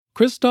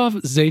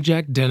Krzysztof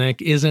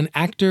Zajac-Denik is an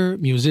actor,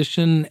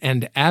 musician,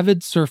 and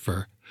avid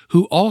surfer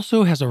who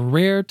also has a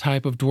rare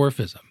type of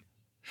dwarfism.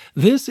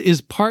 This is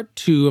part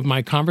 2 of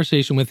my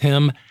conversation with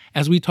him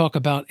as we talk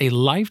about a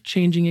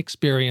life-changing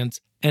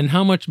experience and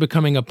how much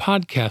becoming a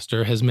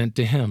podcaster has meant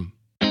to him.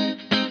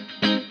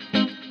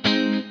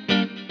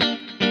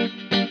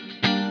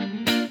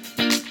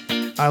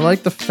 I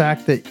like the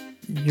fact that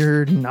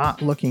you're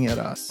not looking at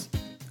us.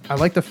 I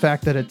like the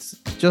fact that it's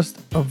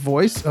just a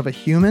voice of a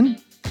human,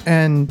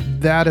 and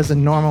that is a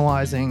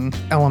normalizing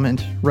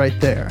element right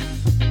there.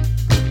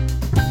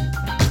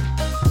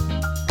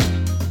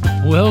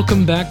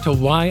 Welcome back to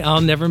Why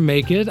I'll Never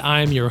Make It.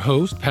 I'm your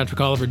host,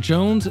 Patrick Oliver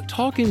Jones,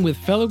 talking with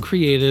fellow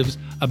creatives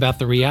about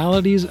the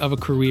realities of a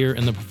career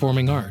in the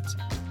performing arts.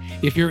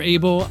 If you're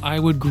able, I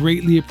would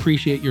greatly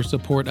appreciate your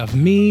support of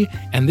me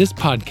and this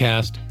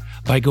podcast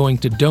by going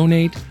to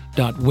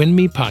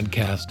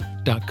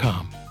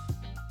donate.winmepodcast.com.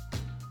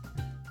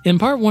 In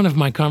part 1 of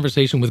my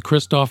conversation with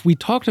Krzysztof, we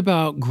talked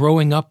about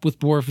growing up with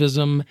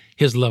dwarfism,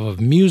 his love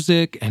of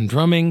music and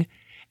drumming,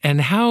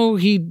 and how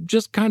he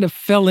just kind of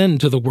fell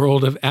into the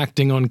world of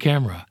acting on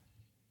camera.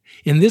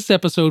 In this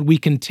episode, we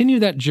continue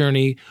that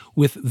journey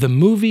with the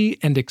movie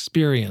and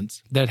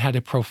experience that had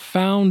a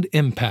profound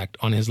impact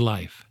on his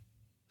life.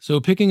 So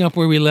picking up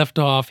where we left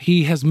off,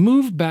 he has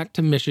moved back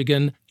to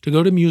Michigan to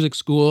go to music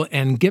school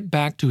and get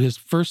back to his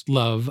first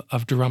love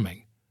of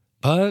drumming.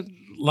 But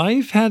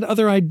life had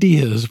other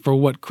ideas for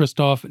what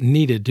Krzysztof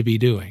needed to be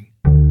doing.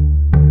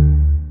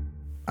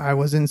 I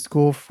was in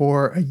school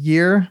for a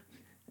year,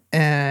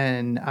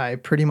 and I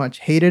pretty much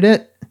hated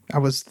it. I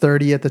was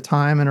 30 at the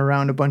time and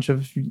around a bunch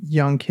of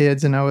young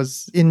kids, and I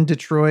was in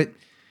Detroit.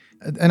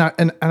 And I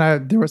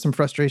there were some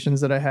frustrations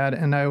that I had,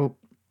 and I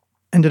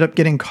ended up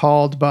getting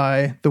called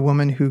by the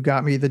woman who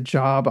got me the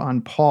job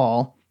on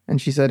Paul. And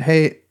she said,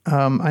 "Hey,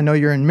 I know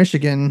you're in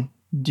Michigan.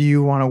 Do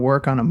you want to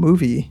work on a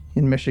movie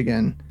in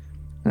Michigan?"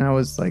 And I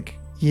was like,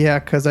 "Yeah,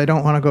 because I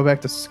don't want to go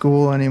back to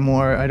school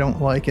anymore. I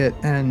don't like it.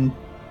 And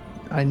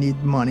I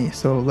need money,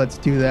 so let's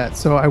do that."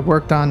 So I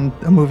worked on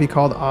a movie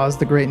called Oz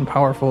the Great and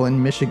Powerful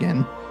in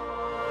Michigan.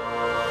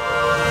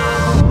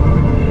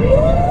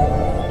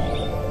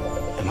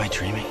 Am I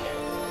dreaming?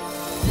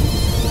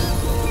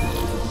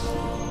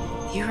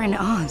 You're in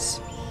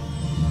Oz.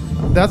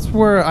 That's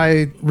where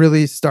I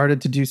really started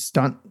to do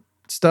stunt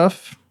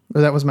stuff. Or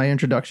that was my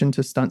introduction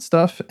to stunt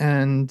stuff.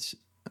 And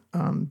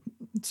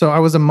so I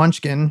was a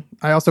munchkin.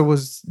 I also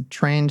was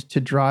trained to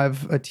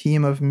drive a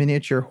team of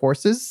miniature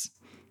horses,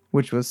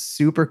 which was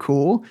super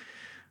cool.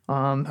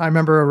 I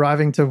remember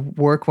arriving to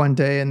work one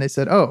day and they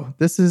said, "Oh,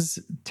 this is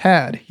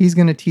Tad. He's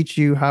going to teach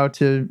you how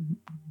to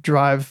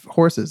drive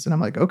horses." And I'm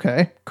like,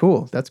 "Okay,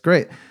 cool. That's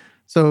great."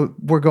 So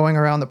we're going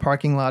around the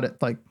parking lot at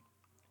like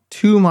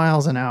 2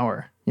 miles an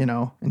hour,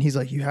 and he's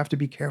like, "You have to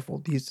be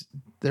careful.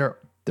 They're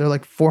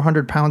like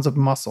 400 pounds of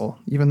muscle,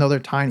 even though they're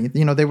tiny."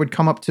 They would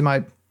come up to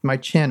my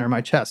chin or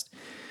my chest.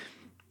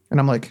 And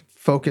I'm like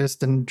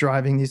focused and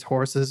driving these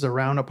horses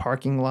around a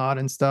parking lot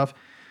and stuff.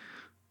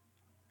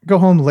 Go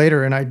home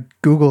later and I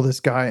Google this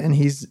guy, and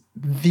he's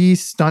the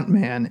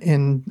stuntman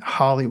in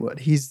Hollywood.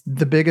 He's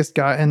the biggest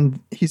guy, and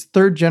he's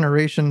 3rd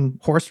generation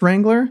horse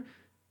wrangler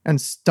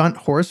and stunt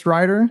horse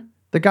rider.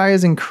 The guy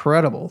is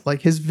incredible.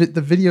 Like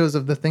the videos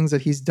of the things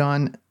that he's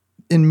done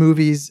in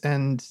movies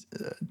and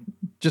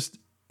just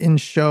in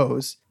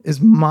shows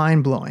is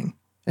mind blowing.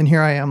 And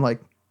here I am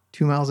like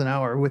 2 miles an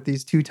hour with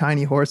these 2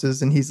 tiny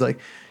horses. And he's like,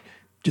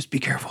 just be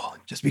careful,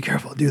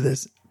 do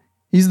this.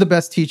 He's the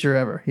best teacher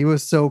ever. He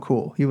was so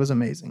cool. He was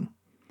amazing.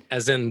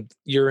 As in,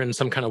 you're in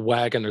some kind of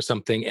wagon or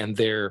something, and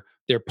they're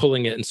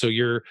pulling it, and so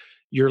you're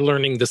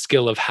learning the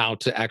skill of how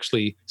to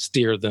actually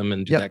steer them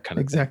and do that kind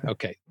of exactly. thing.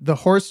 Okay. The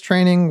horse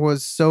training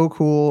was so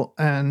cool,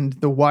 and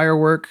the wire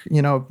work.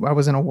 I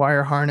was in a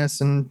wire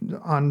harness and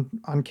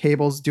on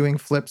cables doing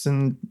flips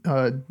and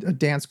a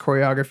dance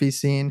choreography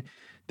scene.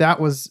 That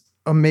was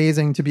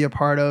amazing to be a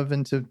part of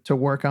and to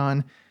work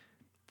on.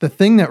 The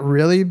thing that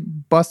really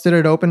busted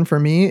it open for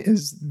me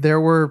is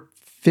there were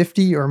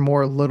 50 or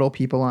more little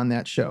people on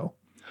that show.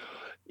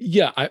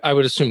 Yeah, I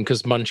would assume,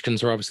 because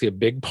Munchkins are obviously a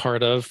big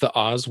part of the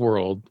Oz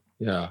world.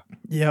 Yeah.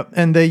 Yep.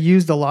 And they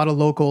used a lot of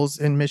locals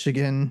in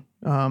Michigan,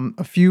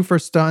 a few for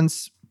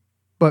stunts,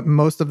 but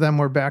most of them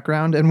were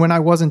background. And when I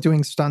wasn't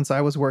doing stunts, I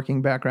was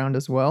working background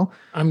as well.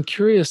 I'm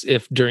curious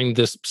if during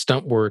this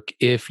stunt work,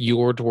 if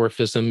your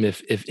dwarfism,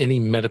 if any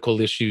medical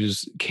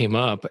issues came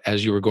up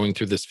as you were going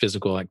through this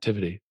physical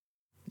activity.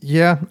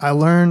 Yeah, I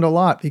learned a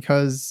lot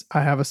because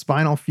I have a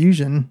spinal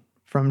fusion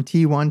from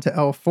T1 to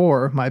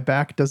L4. My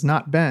back does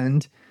not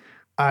bend.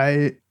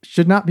 I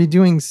should not be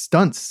doing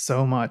stunts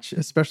so much,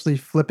 especially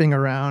flipping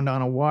around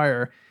on a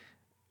wire.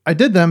 I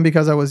did them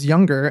because I was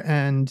younger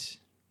and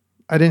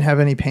I didn't have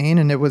any pain,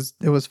 and it was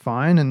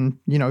fine. And,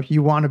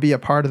 you want to be a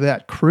part of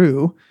that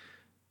crew.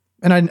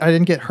 And I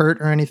didn't get hurt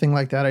or anything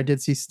like that. I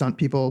did see stunt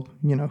people,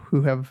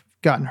 who have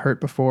gotten hurt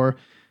before.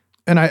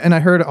 And I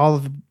heard all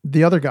of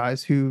the other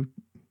guys who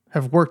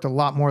have worked a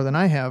lot more than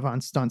I have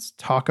on stunts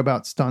talk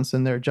about stunts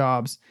in their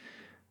jobs.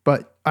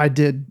 But I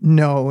did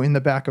know in the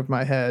back of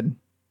my head,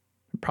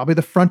 probably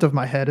the front of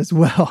my head as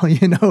well.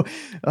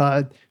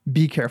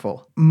 Be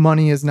careful.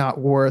 Money is not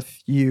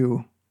worth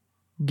you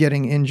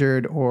getting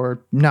injured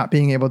or not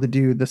being able to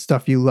do the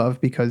stuff you love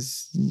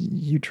because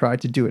you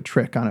tried to do a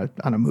trick on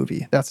a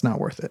movie. That's not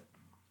worth it.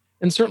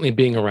 And certainly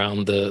being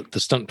around the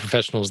stunt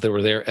professionals that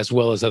were there, as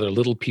well as other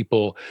little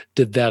people,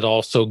 did that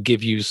also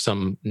give you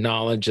some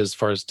knowledge as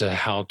far as to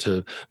how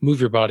to move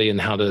your body and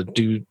how to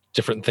do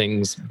different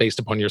things based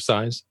upon your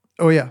size?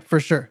 Oh yeah, for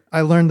sure.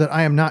 I learned that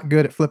I am not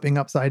good at flipping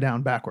upside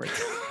down backwards.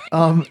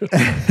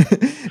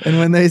 And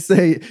when they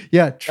say,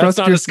 trust that's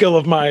not a skill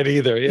of mine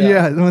either.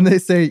 Yeah. When they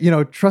say,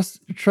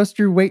 trust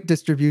your weight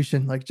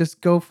distribution, like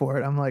just go for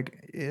it. I'm like,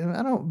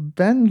 I don't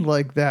bend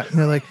like that. And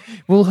they're like,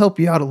 we'll help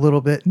you out a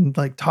little bit and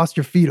like toss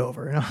your feet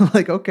over. And I'm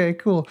like, okay,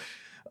 cool.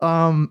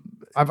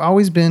 I've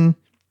always been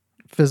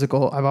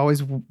physical. I've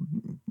always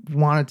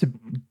wanted to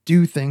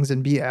do things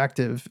and be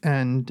active.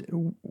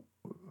 And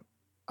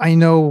I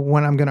know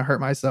when I'm going to hurt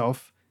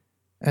myself.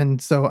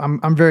 And so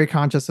I'm very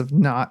conscious of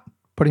not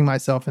putting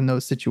myself in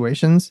those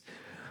situations.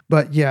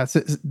 But yes,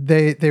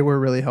 they were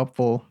really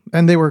helpful,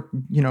 and they were,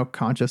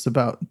 conscious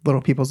about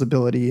little people's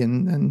ability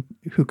and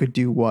who could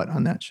do what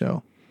on that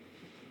show.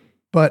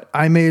 But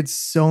I made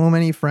so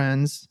many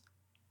friends.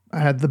 I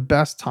had the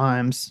best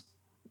times,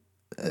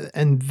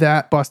 and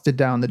that busted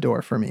down the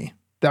door for me.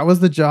 That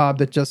was the job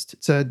that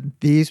just said,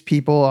 these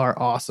people are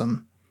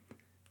awesome.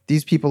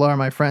 These people are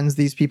my friends.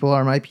 These people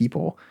are my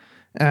people.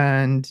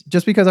 And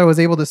just because I was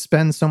able to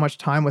spend so much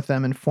time with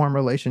them and form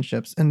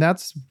relationships, and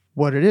that's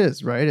what it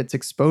is, right? It's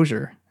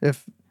exposure.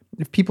 If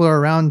people are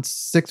around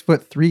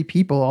 6'3"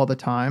 people all the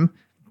time,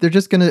 they're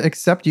just going to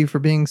accept you for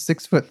being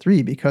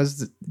 6'3"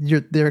 because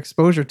their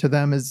exposure to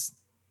them is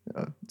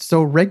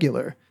so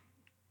regular.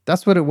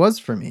 That's what it was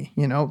for me,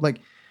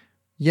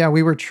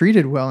 we were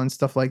treated well and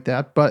stuff like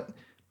that, but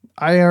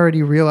I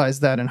already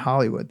realized that in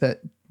Hollywood, that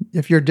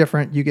if you're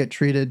different, you get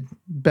treated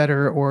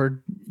better,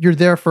 or you're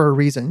there for a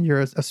reason.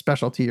 You're a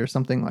specialty or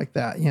something like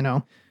that,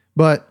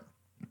 But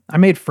I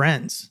made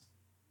friends.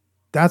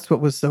 That's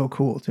what was so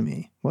cool to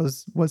me,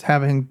 was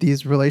having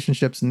these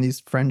relationships and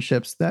these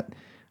friendships that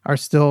are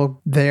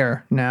still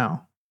there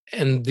now.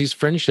 And these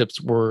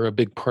friendships were a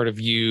big part of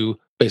you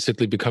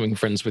basically becoming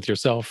friends with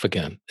yourself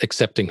again,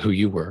 accepting who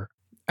you were.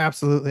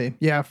 Absolutely.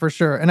 Yeah, for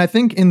sure. And I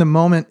think in the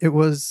moment, it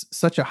was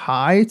such a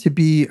high to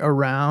be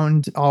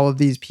around all of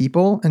these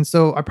people. And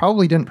so I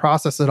probably didn't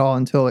process it all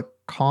until it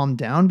calmed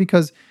down,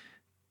 because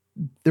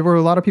there were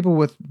a lot of people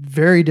with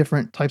very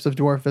different types of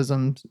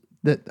dwarfism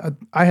that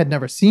I had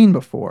never seen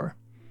before.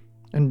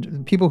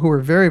 And people who were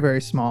very,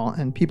 very small,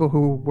 and people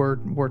who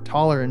were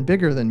taller and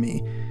bigger than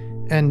me.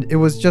 And it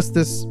was just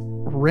this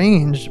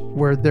range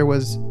where there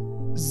was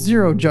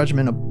zero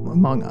judgment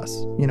among us.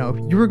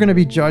 You were going to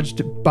be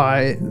judged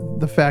by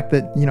the fact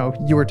that,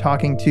 you were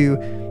talking to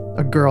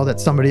a girl that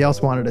somebody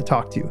else wanted to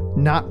talk to,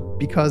 not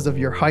because of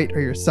your height or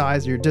your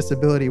size or your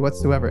disability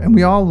whatsoever. And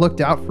we all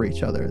looked out for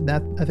each other. And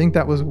I think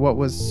that was what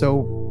was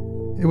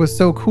it was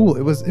so cool.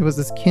 It was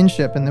this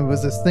kinship, and there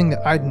was this thing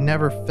that I'd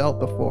never felt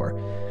before.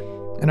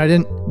 And I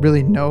didn't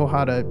really know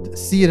how to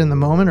see it in the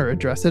moment or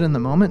address it in the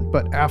moment,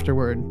 but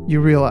afterward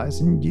you realize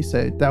and you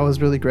say, that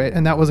was really great.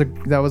 And that was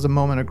a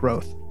moment of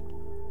growth.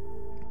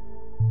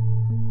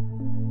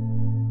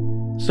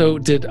 So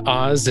did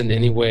Oz in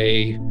any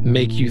way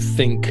make you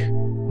think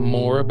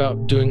more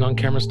about doing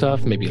on-camera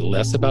stuff, maybe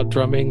less about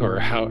drumming, or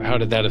how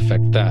did that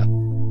affect that?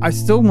 I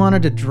still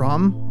wanted to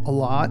drum a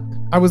lot.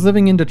 I was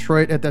living in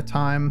Detroit at that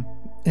time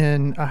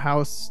in a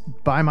house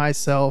by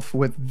myself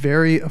with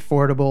very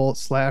affordable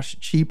 /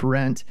 cheap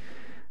rent.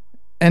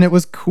 And it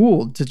was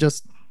cool to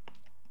just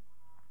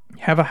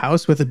have a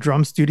house with a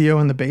drum studio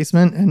in the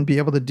basement and be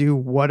able to do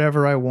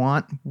whatever I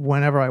want,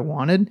 whenever I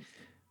wanted.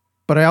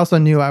 But I also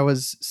knew I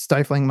was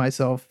stifling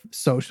myself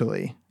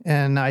socially,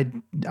 and I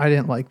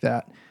didn't like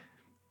that.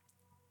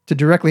 To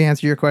directly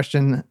answer your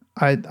question,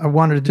 I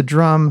wanted to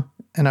drum,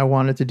 and I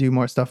wanted to do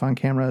more stuff on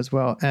camera as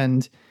well.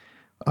 And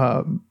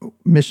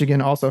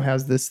Michigan also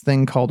has this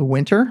thing called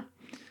winter.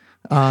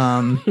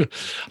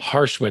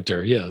 Harsh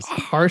winter, yes.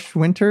 Harsh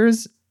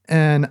winters.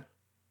 And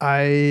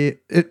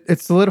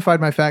it solidified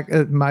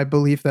my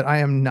belief that I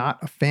am not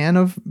a fan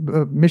of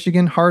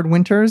Michigan hard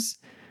winters.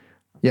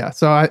 Yeah,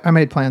 so I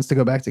made plans to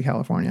go back to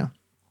California.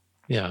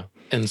 Yeah.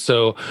 And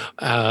so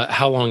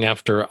how long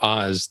after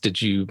Oz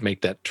did you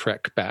make that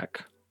trek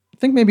back? I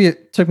think maybe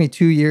it took me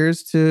 2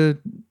 years to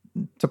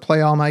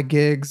play all my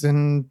gigs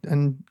and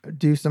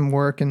do some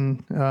work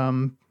and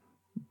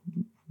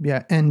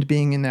end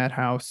being in that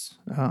house.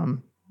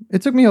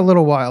 It took me a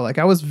little while. Like,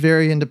 I was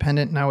very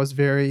independent, and I was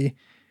very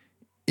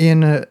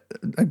in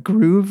a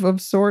groove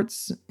of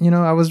sorts.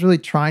 I was really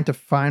trying to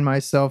find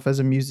myself as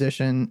a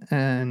musician,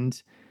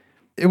 and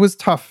it was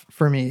tough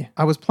for me.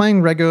 I was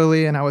playing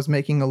regularly and I was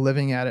making a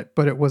living at it,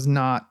 but it was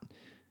not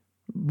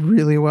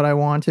really what I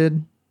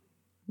wanted.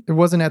 It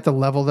wasn't at the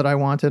level that I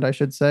wanted, I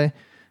should say.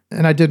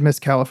 And I did miss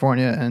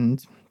California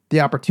and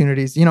the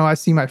opportunities. I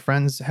see my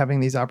friends having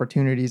these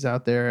opportunities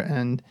out there,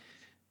 and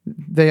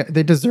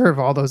they deserve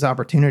all those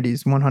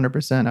opportunities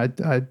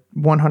 100%. I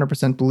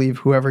 100% believe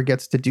whoever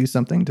gets to do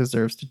something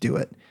deserves to do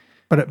it.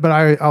 But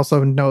I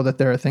also know that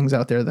there are things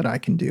out there that I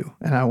can do,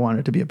 and I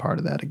wanted to be a part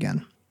of that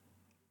again.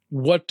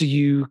 What do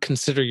you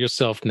consider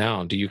yourself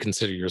now? Do you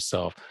consider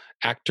yourself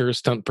actor,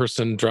 stunt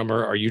person,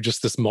 drummer? Are you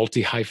just this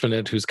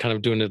multi-hyphenate who's kind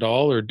of doing it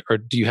all, or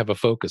do you have a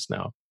focus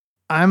now?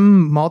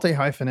 I'm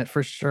multi-hyphenate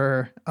for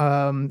sure.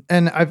 And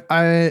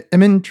I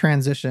am in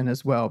transition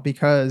as well,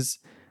 because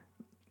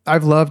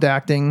I've loved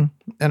acting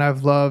and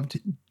I've loved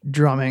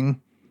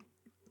drumming.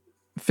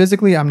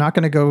 Physically, I'm not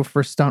going to go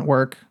for stunt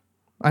work.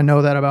 I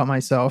know that about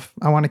myself.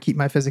 I want to keep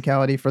my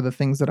physicality for the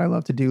things that I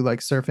love to do,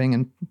 like surfing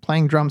and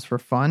playing drums for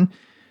fun.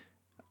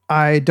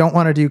 I don't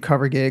want to do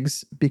cover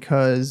gigs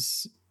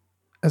because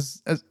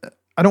as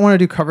I don't want to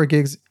do cover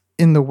gigs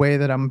in the way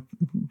that I'm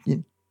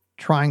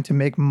trying to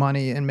make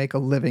money and make a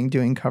living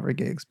doing cover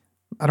gigs.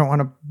 I don't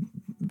want to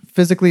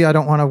physically, I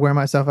don't want to wear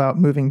myself out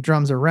moving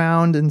drums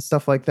around and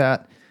stuff like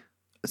that.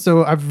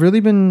 So I've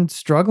really been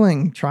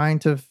struggling trying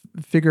to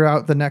figure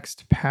out the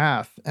next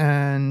path.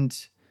 And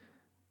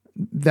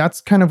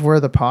that's kind of where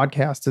the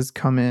podcast has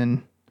come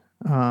in.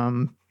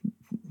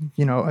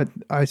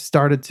 I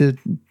started to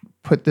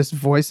put this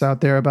voice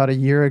out there about a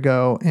year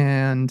ago,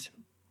 and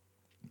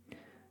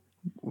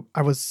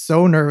I was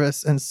so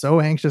nervous and so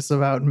anxious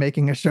about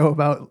making a show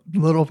about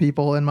little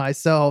people and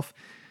myself.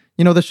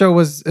 The show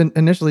was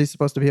initially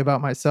supposed to be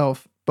about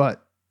myself,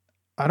 but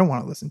I don't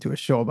want to listen to a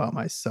show about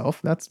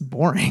myself. That's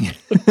boring.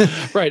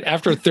 Right.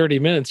 After 30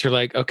 minutes, you're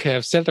like, okay,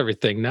 I've said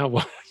everything. Now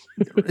what?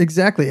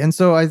 Exactly. And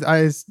so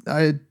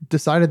I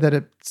decided that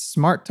it's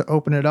smart to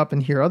open it up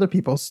and hear other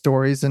people's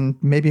stories, and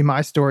maybe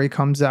my story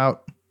comes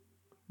out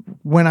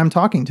when I'm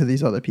talking to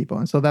these other people.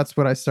 And so that's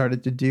what I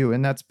started to do.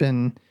 And that's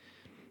been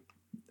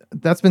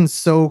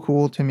so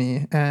cool to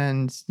me.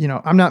 And,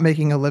 I'm not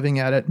making a living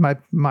at it.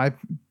 My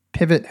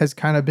pivot has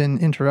kind of been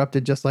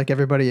interrupted just like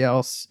everybody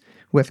else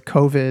with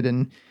COVID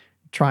and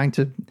trying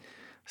to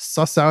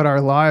suss out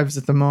our lives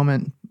at the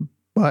moment.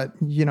 But,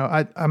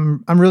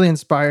 I'm really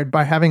inspired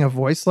by having a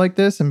voice like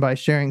this and by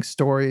sharing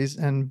stories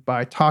and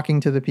by talking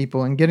to the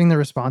people and getting the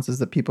responses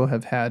that people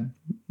have had,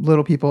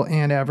 little people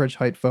and average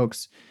height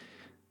folks.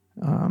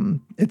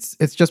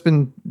 It's just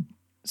been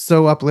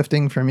so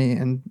uplifting for me,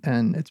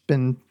 and it's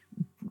been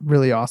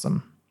really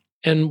awesome.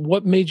 And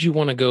what made you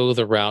want to go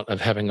the route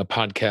of having a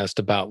podcast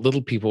about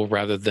little people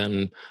rather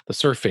than the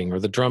surfing or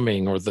the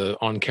drumming or the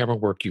on-camera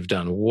work you've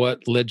done?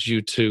 What led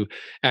you to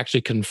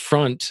actually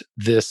confront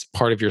this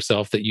part of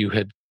yourself that you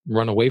had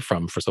run away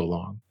from for so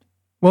long?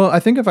 Well, I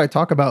think if I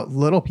talk about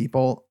little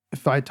people,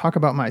 if I talk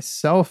about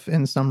myself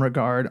in some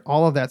regard,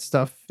 all of that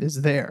stuff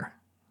is there.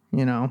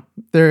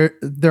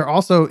 There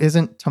also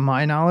isn't, to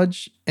my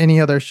knowledge, any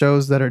other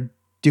shows that are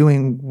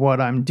doing what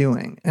I'm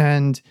doing.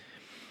 And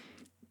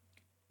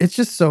it's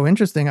just so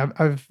interesting.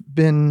 I've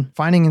been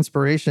finding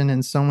inspiration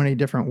in so many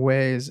different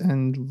ways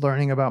and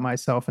learning about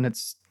myself. And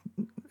it's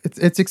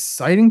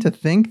exciting to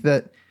think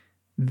that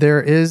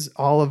there is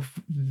all of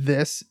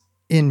this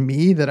in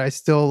me that I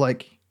still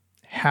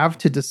have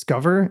to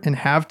discover and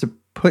have to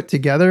put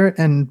together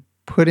and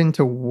put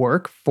into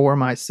work for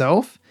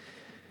myself.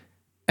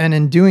 And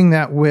in doing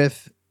that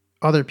with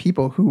other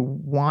people who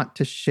want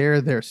to share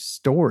their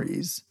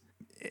stories,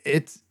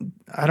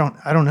 I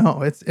don't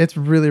know. It's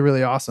really,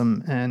 really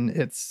awesome. And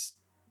it's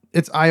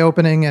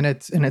eye-opening and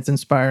it's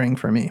inspiring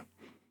for me.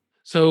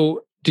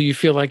 So do you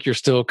feel like you're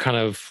still kind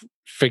of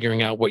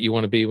figuring out what you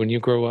want to be when you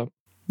grow up?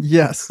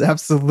 Yes,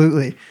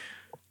 absolutely.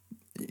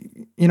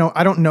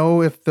 I don't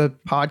know if the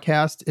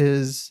podcast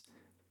is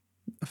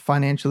a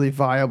financially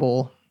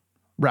viable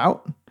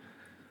route.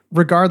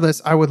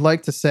 Regardless, I would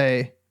like to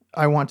say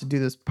I want to do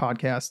this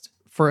podcast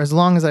for as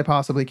long as I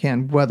possibly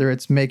can, whether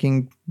it's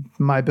making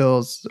my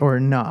bills or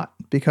not,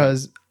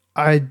 because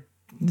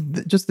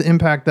just the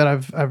impact that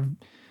I've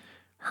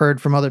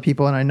heard from other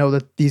people, and I know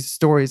that these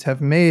stories have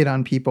made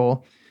on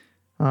people.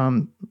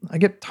 I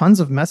get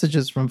tons of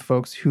messages from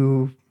folks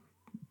who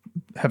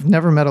have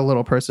never met a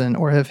little person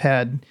or have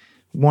had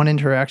one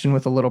interaction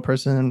with a little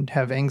person and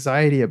have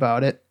anxiety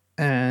about it.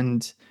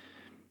 And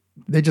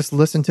they just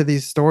listen to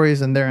these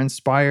stories and they're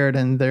inspired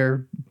and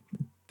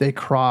they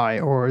cry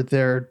or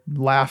they're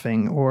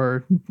laughing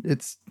or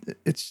it's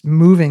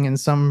moving in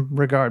some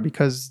regard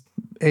because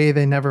A,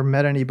 they never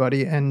met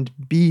anybody, and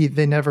B,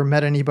 they never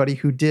met anybody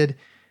who did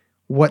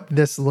what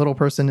this little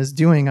person is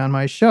doing on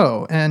my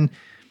show. And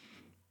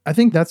I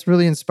think that's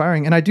really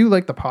inspiring. And I do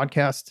like the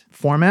podcast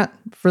format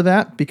for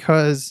that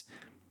because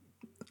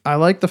I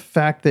like the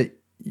fact that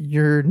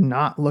you're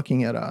not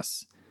looking at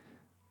us.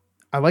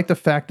 I like the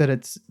fact that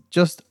it's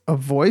just a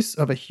voice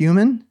of a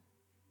human.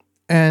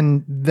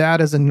 And that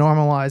is a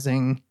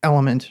normalizing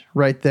element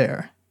right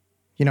there.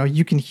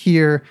 You can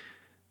hear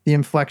the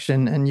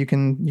inflection and you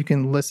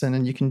can listen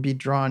and you can be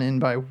drawn in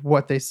by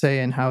what they say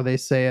and how they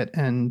say it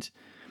and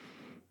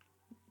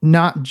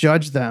not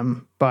judge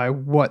them by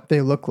what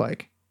they look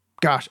like.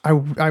 Gosh, I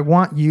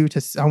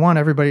want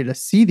everybody to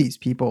see these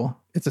people.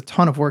 It's a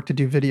ton of work to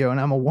do video and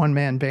I'm a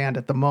one-man band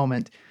at the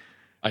moment.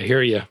 I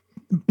hear you.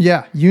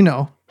 Yeah,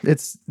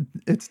 It's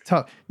it's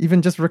tough.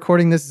 Even just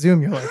recording this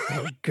Zoom, you're like,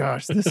 oh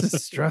gosh, this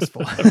is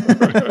stressful.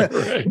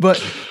 Right.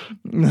 But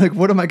like,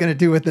 what am I going to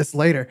do with this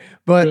later?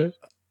 But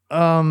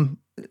um,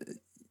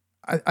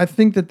 I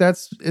think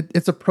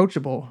it's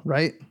approachable,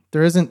 right?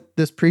 There isn't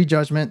this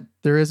prejudgment.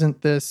 There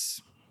isn't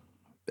this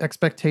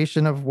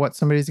expectation of what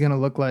somebody's going to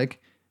look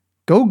like.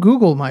 Go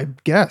Google my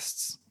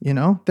guests.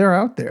 They're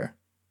out there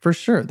for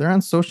sure. They're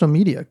on social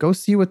media. Go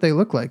see what they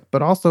look like,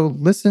 but also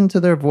listen to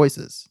their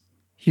voices,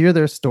 hear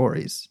their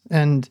stories.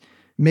 And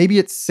maybe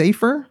it's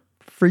safer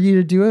for you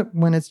to do it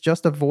when it's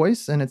just a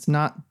voice and it's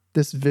not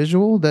this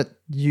visual that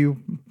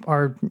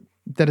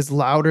is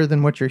louder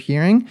than what you're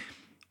hearing.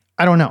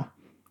 I don't know.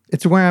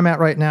 It's where I'm at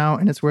right now,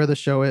 and it's where the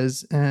show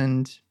is,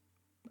 and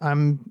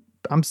I'm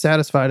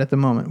satisfied at the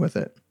moment with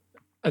it.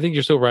 I think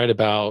you're so right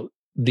about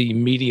the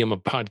medium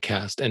of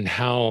podcast and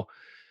how,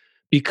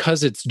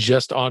 because it's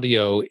just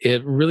audio,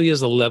 it really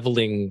is a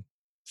leveling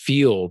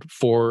field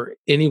for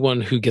anyone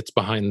who gets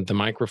behind the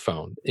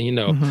microphone,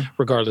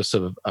 regardless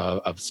of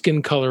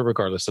skin color,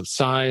 regardless of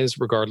size,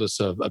 regardless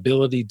of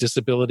ability,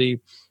 disability.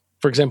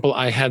 For example,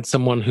 I had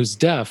someone who's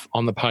deaf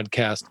on the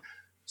podcast.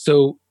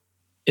 So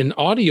in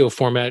audio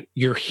format,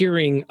 you're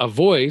hearing a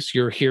voice,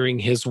 you're hearing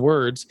his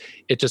words.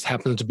 It just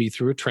happens to be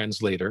through a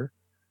translator.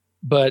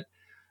 But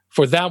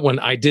for that one,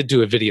 I did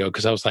do a video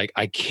because I was like,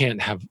 I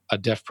can't have a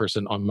deaf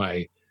person on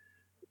my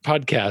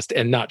podcast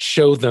and not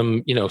show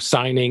them,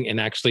 signing and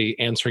actually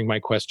answering my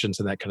questions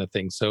and that kind of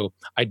thing. So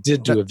I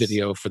did do a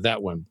video for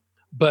that one.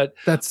 But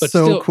so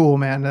still, cool,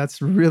 man.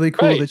 That's really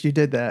cool that you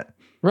did that.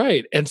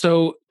 Right. And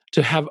so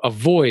to have a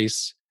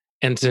voice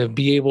and to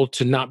be able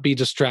to not be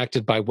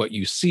distracted by what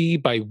you see,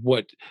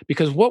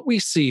 because what we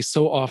see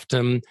so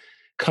often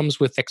comes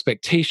with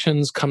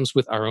expectations, comes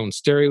with our own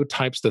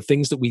stereotypes, the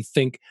things that we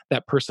think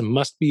that person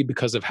must be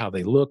because of how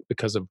they look,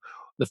 because of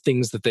the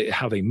things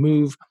how they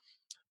move.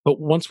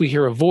 But once we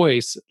hear a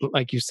voice,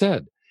 like you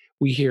said,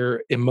 we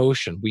hear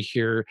emotion. We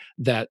hear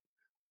that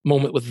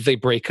moment when they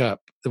break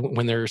up,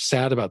 when they're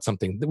sad about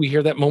something. We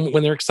hear that moment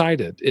when they're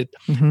excited.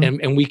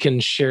 And we can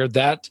share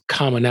that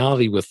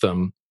commonality with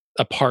them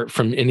apart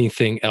from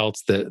anything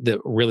else that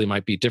really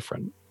might be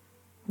different.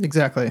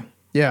 Exactly.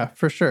 Yeah,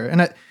 for sure.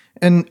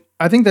 And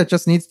I think that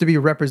just needs to be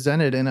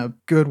represented in a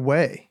good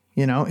way,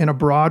 in a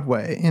broad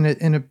way,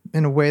 in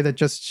a way that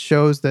just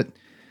shows that,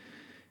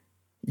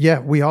 yeah,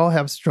 we all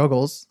have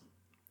struggles.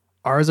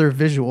 Ours are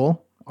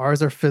visual,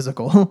 ours are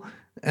physical,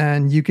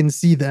 and you can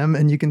see them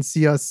and you can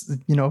see us,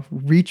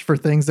 reach for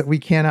things that we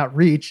cannot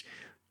reach,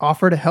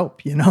 offer to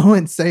help,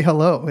 and say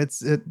hello.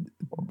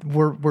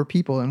 We're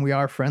people and we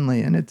are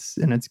friendly, and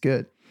it's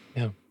good.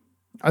 Yeah.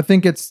 I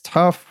think it's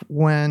tough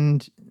when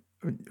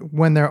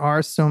there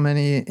are so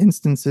many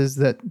instances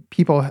that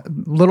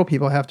little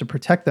people have to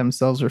protect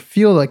themselves or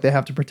feel like they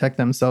have to protect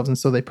themselves. And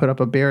so they put up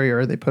a barrier,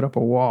 or they put up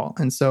a wall.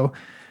 And so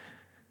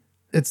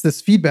it's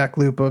this feedback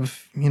loop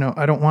of,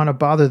 I don't want to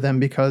bother them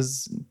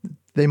because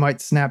they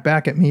might snap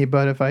back at me,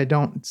 but if I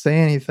don't say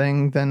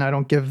anything, then I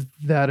don't give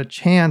that a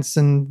chance,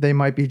 and they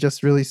might be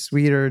just really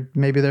sweet, or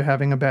maybe they're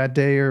having a bad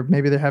day, or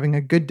maybe they're having a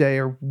good day,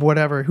 or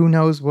whatever. Who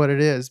knows what it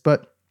is?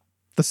 But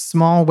the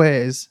small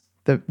ways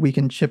that we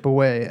can chip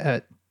away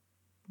at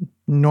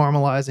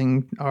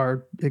normalizing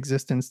our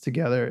existence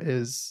together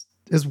is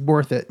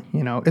worth it.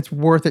 It's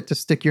worth it to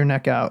stick your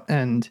neck out,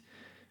 and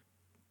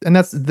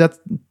that's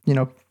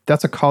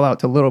that's a call out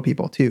to little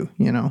people too.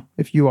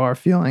 If you are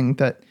feeling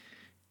that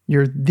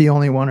you're the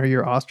only one or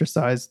you're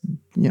ostracized,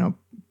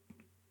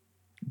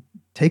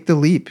 take the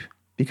leap,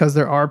 because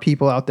there are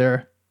people out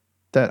there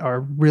that are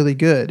really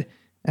good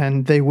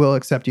and they will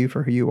accept you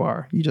for who you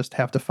are. You just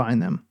have to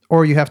find them,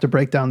 or you have to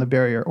break down the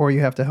barrier, or you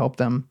have to help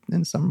them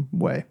in some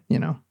way.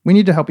 We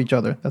need to help each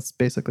other. That's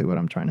basically what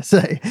I'm trying to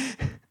say.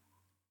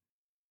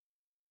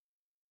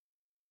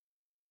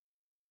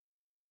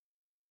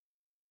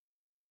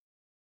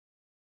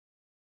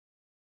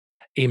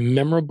 A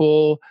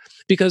memorable,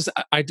 because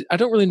I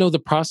don't really know the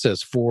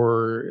process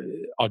for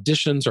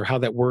auditions or how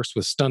that works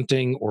with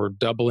stunting or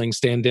doubling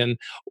stand-in.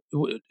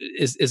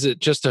 Is it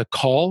just a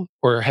call,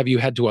 or have you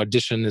had to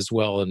audition as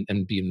well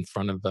and be in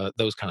front of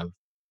those kind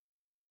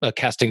of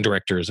casting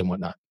directors and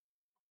whatnot?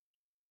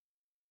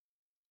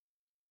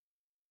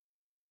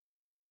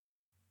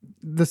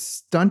 The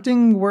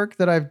stunting work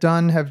that I've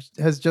done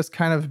has just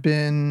kind of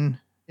been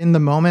in the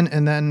moment,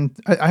 and then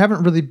I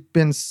haven't really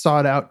been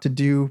sought out to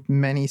do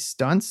many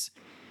stunts.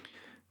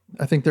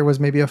 I think there was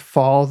maybe a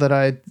fall that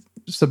I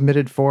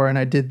submitted for, and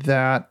I did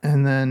that,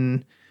 and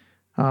then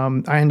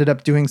I ended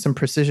up doing some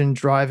precision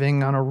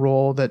driving on a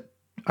role that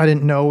I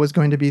didn't know was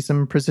going to be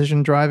some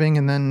precision driving,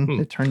 and then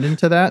it turned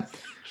into that.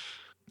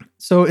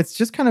 So it's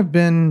just kind of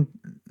been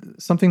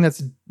something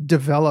that's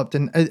developed,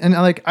 and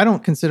like, I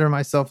don't consider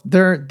myself,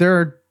 there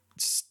are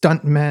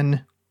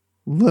stuntmen,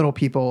 little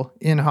people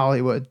in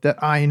Hollywood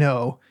that I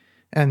know,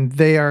 and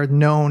they are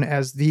known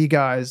as the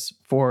guys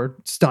for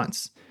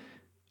stunts.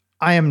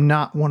 I am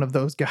not one of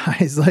those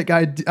guys. Like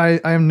I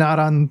am not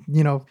on,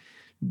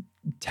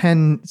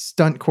 10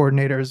 stunt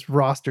coordinators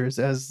rosters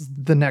as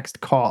the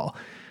next call.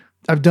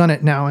 I've done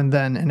it now and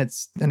then, and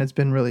it's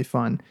been really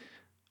fun.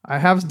 I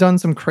have done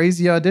some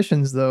crazy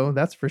auditions though,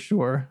 that's for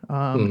sure.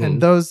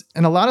 And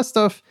a lot of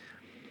stuff,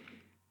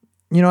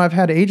 I've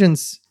had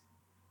agents,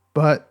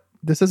 but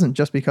this isn't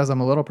just because I'm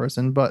a little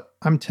person, but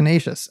I'm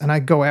tenacious and I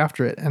go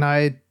after it. And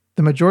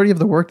the majority of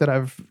the work that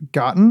I've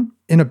gotten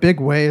in a big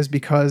way is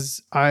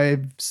because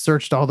I've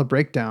searched all the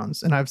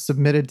breakdowns and I've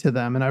submitted to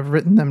them and I've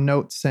written them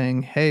notes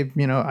saying, hey,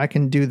 I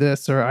can do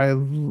this, or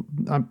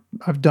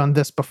I've done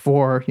this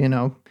before,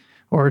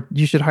 or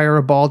you should hire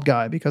a bald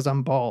guy because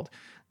I'm bald.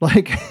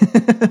 Like,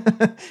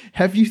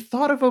 have you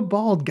thought of a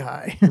bald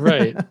guy?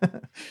 Right.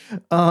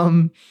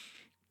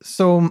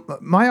 So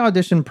my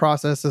audition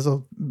process is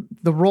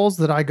the roles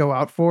that I go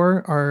out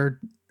for are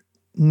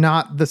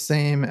not the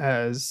same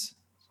as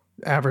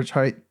average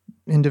height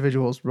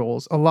individuals'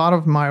 roles. A lot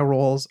of my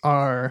roles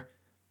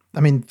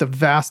the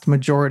vast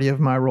majority of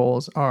my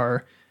roles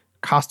are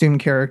costume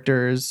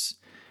characters,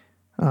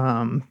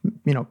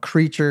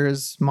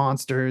 creatures,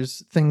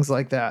 monsters, things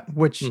like that,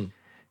 which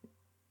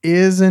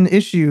is an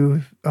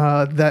issue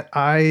that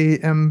I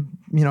am,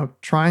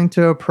 trying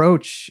to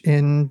approach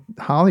in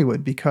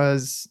Hollywood,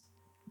 because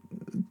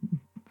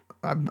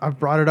I've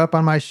brought it up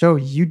on my show.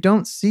 You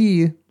don't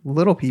see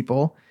little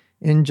people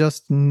in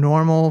just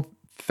normal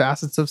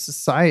facets of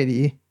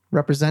society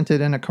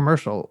represented in a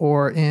commercial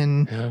or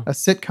in a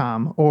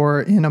sitcom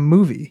or in a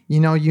movie.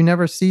 You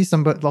never see a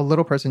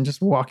little person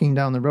just walking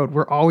down the road.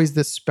 We're always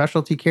this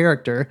specialty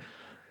character.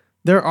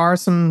 There are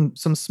some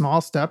small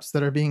steps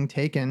that are being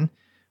taken,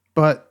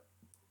 but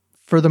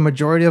for the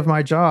majority of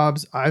my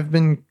jobs, I've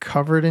been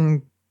covered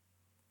in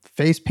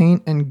face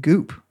paint and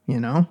goop.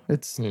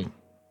 It's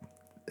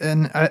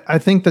and I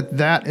think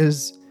that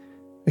is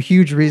a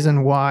huge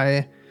reason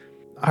why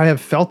I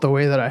have felt the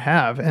way that I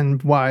have,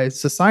 and why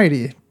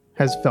society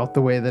has felt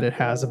the way that it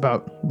has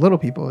about little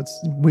people.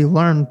 We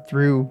learn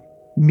through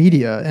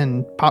media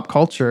and pop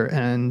culture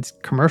and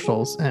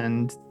commercials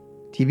and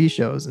TV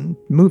shows and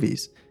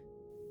movies.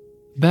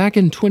 Back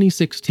in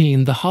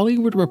 2016, The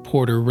Hollywood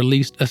Reporter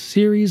released a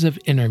series of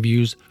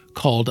interviews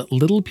called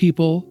Little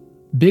People,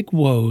 Big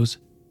Woes,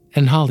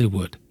 and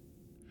Hollywood.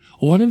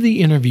 One of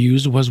the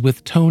interviews was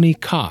with Tony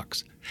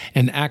Cox,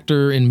 an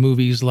actor in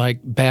movies like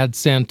Bad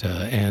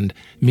Santa and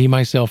Me,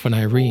 Myself, and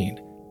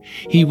Irene.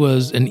 He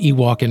was an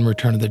Ewok in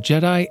Return of the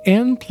Jedi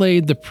and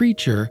played the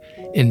preacher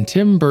in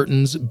Tim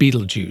Burton's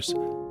Beetlejuice.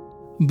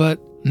 But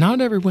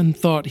not everyone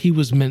thought he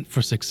was meant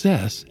for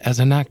success as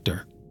an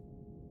actor.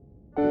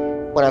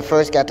 When I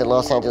first got to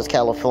Los Angeles,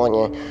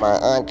 California, my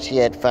aunt, she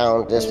had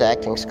found this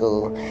acting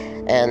school,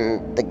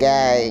 and the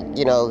guy,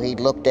 he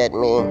looked at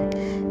me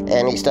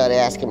and he started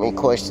asking me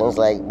questions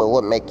like, but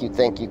what make you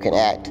think you can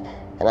act?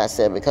 And I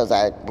said, because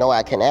I know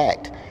I can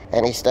act.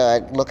 And he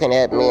started looking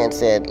at me and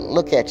said,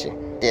 look at you.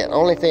 The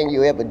only thing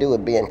you ever do is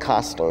be in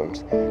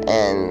costumes.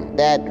 And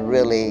that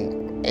really,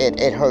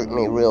 it hurt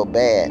me real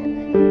bad.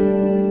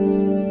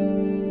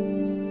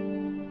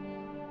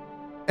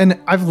 And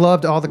I've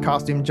loved all the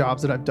costume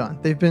jobs that I've done.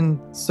 They've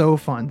been so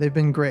fun. They've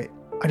been great.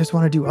 I just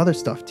want to do other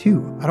stuff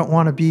too. I don't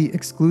want to be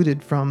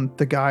excluded from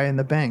the guy in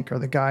the bank or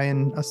the guy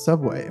in a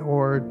subway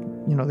or,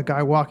 the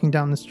guy walking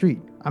down the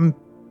street. I'm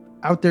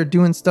out there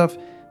doing stuff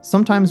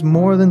sometimes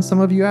more than some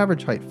of you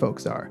average height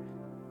folks are.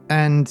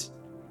 And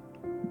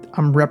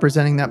I'm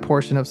representing that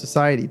portion of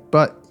society,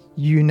 but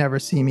you never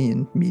see me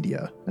in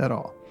media at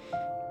all.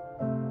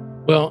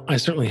 Well, I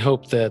certainly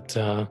hope that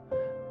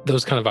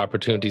those kind of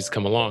opportunities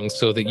come along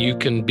so that you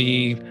can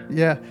be...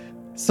 Yeah,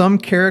 some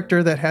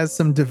character that has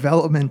some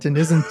development and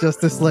isn't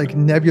just this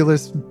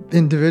nebulous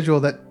individual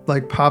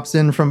that pops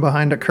in from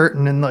behind a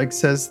curtain and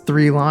says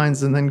 3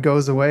 lines and then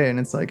goes away. And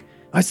it's like,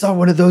 I saw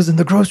one of those in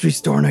the grocery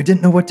store and I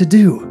didn't know what to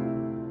do.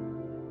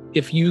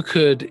 If you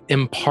could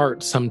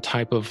impart some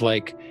type of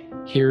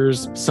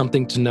here's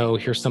something to know,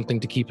 here's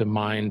something to keep in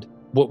mind,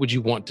 what would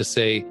you want to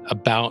say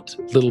about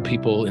little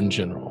people in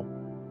general?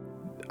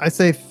 I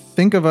say,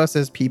 think of us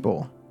as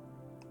people.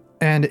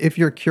 And if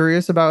you're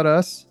curious about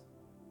us,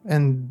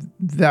 and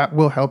that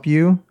will help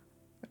you,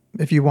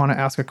 if you want to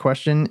ask a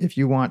question, if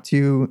you want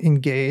to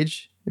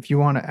engage, if you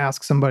want to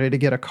ask somebody to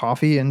get a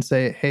coffee and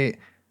say, hey,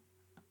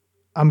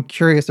 I'm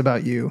curious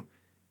about you.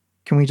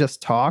 Can we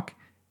just talk?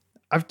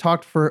 I've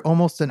talked for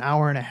almost an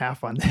hour and a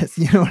half on this.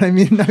 You know what I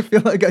mean? I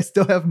feel like I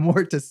still have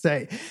more to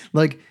say.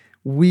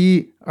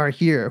 We are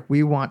here.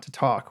 We want to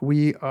talk.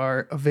 We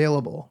are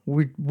available.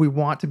 We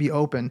want to be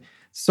open.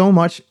 So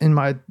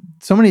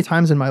many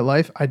times in my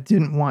life, I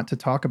didn't want to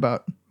talk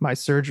about my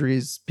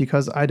surgeries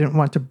because I didn't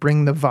want to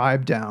bring the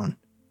vibe down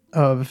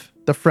of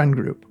the friend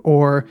group,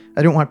 or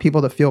I didn't want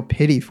people to feel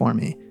pity for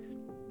me.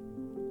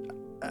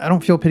 I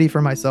don't feel pity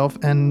for myself,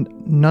 and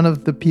none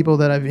of the people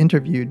that I've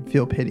interviewed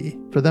feel pity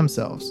for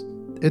themselves.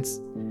 It's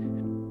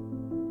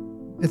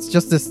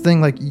just this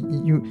thing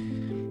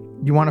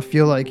you want to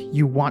feel like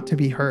you want to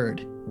be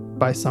heard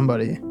by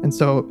somebody. And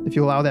so if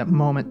you allow that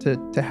moment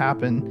to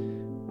happen,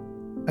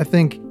 I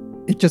think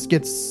it just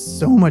gets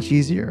so much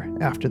easier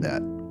after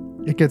that.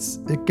 it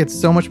gets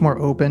so much more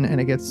open,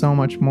 and it gets so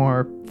much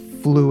more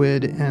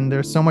fluid, and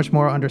there's so much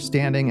more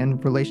understanding,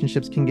 and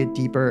relationships can get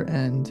deeper,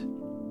 and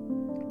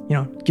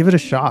give it a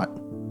shot.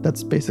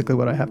 That's basically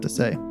what I have to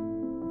say.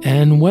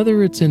 And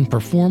whether it's in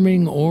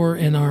performing or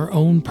in our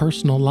own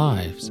personal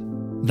lives,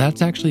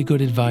 that's actually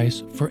good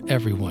advice for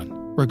everyone,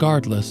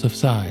 regardless of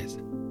size.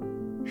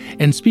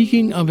 And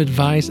speaking of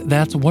advice,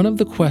 that's one of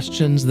the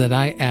questions that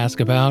I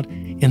ask about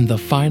in the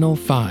final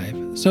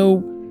 5.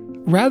 So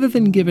rather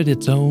than give it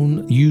its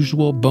own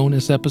usual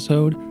bonus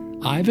episode,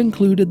 I've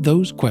included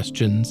those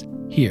questions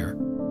here.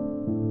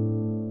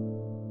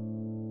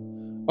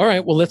 All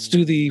right, well, let's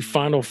do the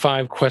final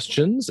 5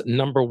 questions.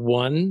 Number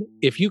 1,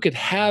 if you could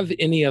have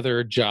any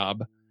other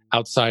job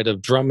outside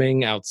of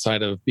drumming,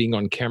 outside of being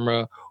on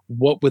camera,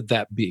 what would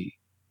that be?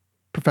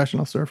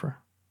 Professional surfer.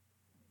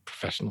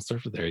 Professional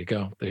surfer. There you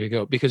go. There you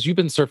go. Because you've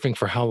been surfing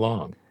for how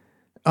long?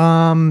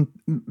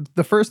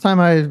 The first time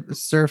I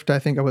surfed, I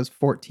think I was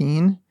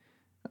 14.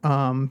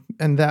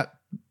 And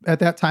at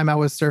that time I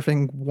was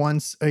surfing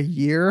once a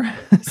year.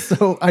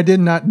 So I did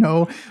not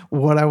know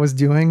what I was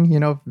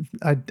doing.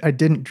 I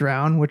didn't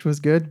drown, which was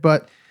good.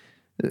 But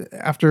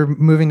after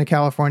moving to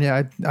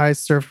California, I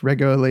surfed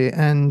regularly,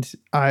 and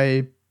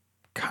I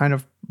kind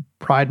of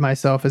pride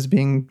myself as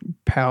being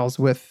pals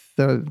with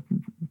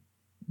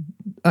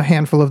a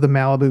handful of the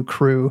Malibu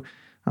crew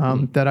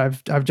that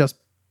I've just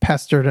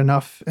pestered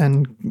enough,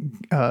 and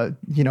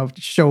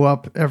show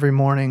up every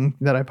morning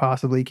that I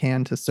possibly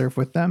can to surf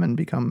with them and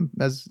become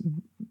as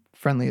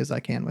friendly as I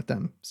can with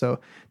them. So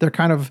they're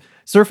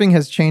surfing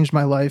has changed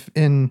my life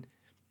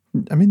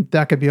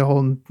that could be a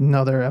whole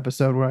nother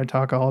episode where I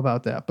talk all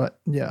about that. But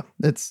yeah,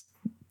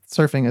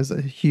 surfing is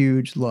a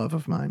huge love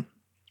of mine.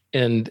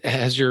 And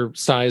has your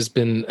size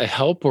been a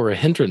help or a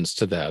hindrance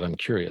to that? I'm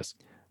curious.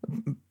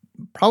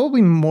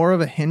 Probably more of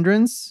a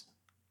hindrance.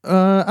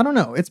 I don't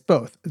know. It's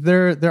both.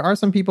 There are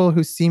some people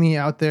who see me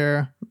out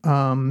there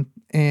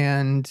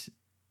and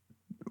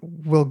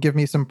will give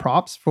me some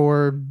props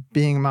for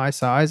being my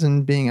size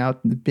and being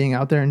out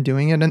there and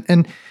doing it.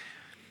 And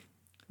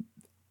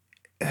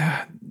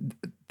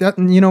that,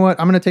 you know what?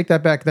 I'm going to take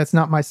that back. That's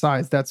not my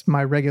size. That's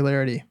my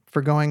regularity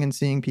for going and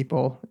seeing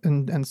people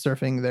and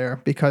surfing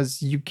there,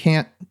 because you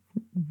can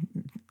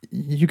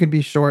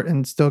be short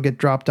and still get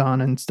dropped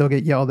on and still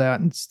get yelled at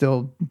and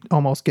still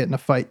almost get in a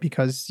fight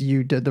because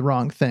you did the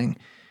wrong thing.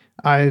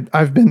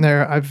 I've been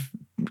there. I've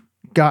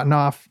gotten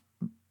off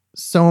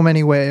so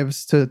many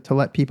waves to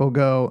let people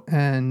go.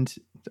 And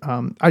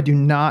I do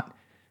not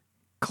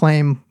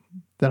claim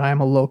that I'm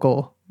a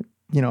local,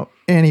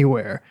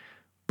 anywhere,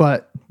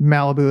 but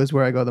Malibu is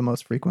where I go the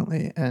most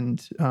frequently.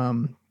 And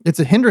it's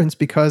a hindrance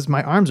because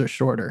my arms are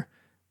shorter.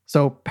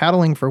 So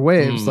paddling for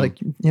waves,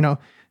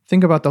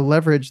 think about the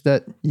leverage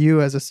that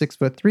you as a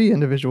 6'3"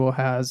 individual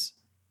has.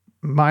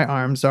 My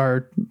arms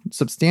are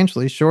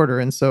substantially shorter.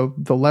 And so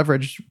the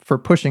leverage for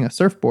pushing a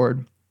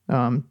surfboard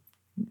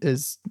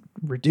is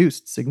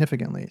reduced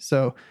significantly.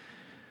 So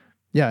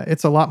yeah,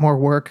 it's a lot more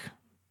work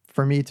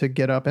for me to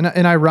get up, and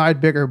I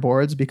ride bigger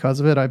boards because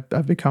of it.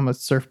 I've become a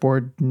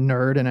surfboard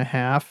nerd and a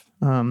half.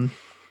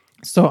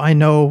 So I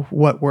know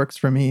what works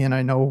for me, and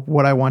I know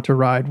what I want to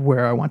ride,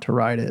 where I want to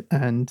ride it.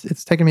 And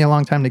it's taken me a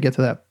long time to get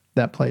to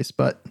that place,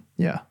 but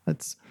yeah,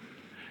 that's.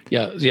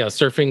 Yeah.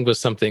 Surfing was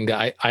something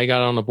that I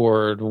got on a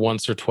board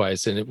once or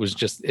twice, and it was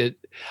just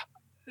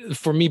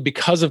for me,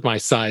 because of my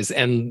size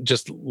and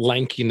just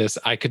lankiness,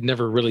 I could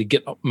never really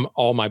get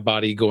all my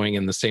body going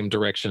in the same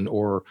direction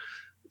or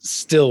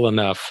still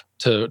enough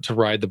to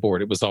ride the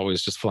board. It was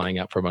always just flying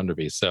out from under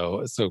me.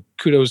 So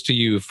kudos to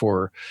you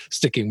for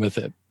sticking with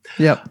it.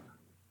 Yep.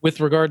 With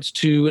regards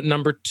to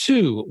number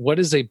 2, what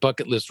is a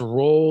bucket list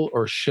role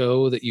or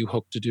show that you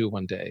hope to do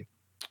one day?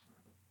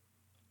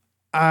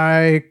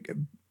 I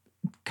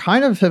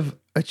kind of have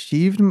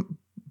achieved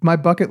my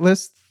bucket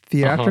list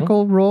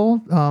theatrical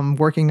role.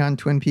 Working on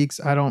Twin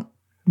Peaks, I don't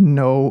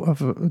know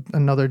of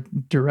another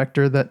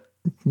director that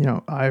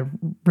I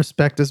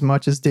respect as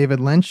much as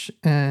David Lynch.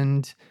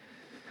 And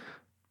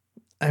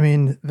I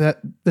mean, that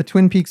the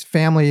Twin Peaks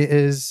family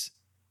is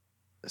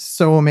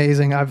so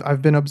amazing.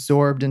 I've been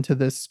absorbed into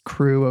this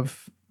crew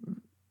of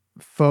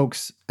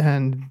folks,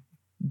 and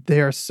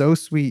they are so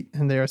sweet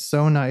and they are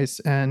so nice,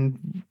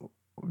 and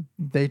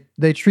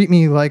they treat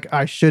me like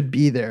I should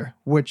be there,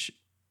 which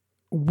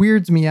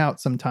weirds me out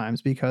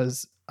sometimes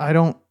because I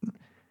don't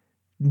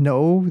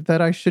know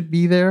that I should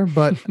be there,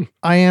 but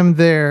I am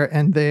there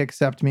and they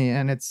accept me,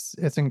 and it's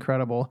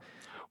incredible.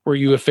 Were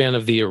you a fan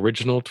of the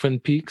original Twin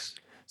Peaks?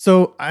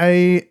 So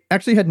I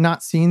actually had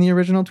not seen the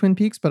original Twin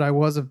Peaks, but I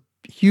was a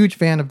huge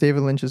fan of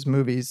David Lynch's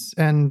movies.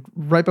 And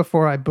right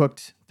before I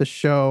booked the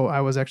show, I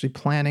was actually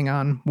planning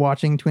on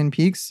watching Twin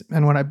Peaks.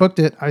 And when I booked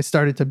it, I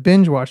started to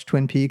binge watch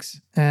Twin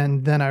Peaks.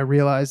 And then I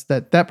realized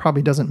that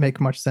probably doesn't make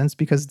much sense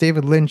because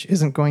David Lynch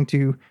isn't going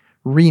to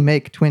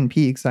remake Twin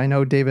Peaks. I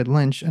know David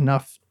Lynch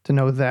enough to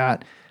know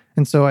that.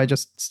 And so I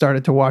just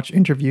started to watch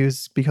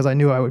interviews because I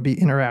knew I would be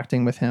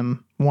interacting with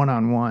him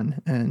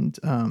one-on-one. And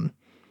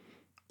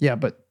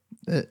but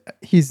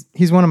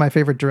he's one of my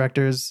favorite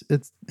directors.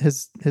 It's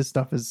his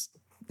stuff is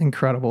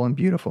incredible and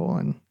beautiful,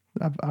 and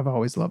I've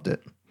always loved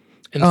it.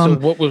 And so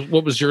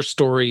what was your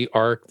story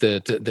arc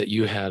that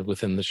you had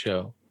within the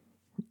show?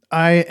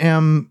 I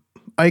am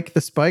Ike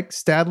the Spike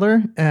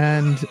Stadler,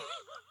 and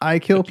I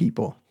kill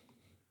people.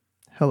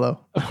 Hello.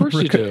 Of course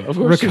you do. Of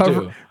course you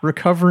do.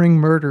 Recovering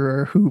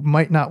murderer who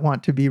might not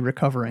want to be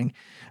recovering.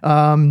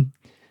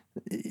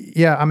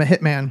 Yeah, I'm a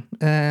hitman,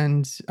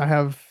 and I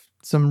have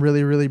some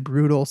really, really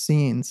brutal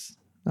scenes,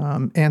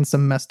 and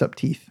some messed up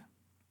teeth.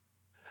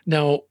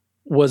 Now,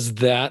 was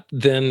that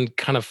then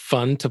kind of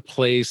fun to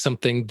play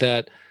something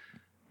that,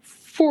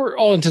 for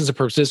all intents and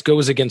purposes,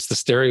 goes against the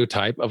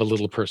stereotype of a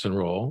little person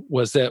role?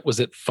 Was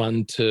it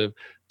fun to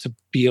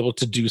be able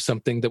to do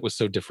something that was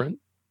so different?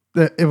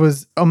 It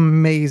was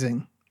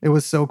amazing. It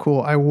was so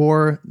cool. I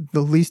wore the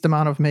least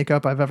amount of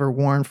makeup I've ever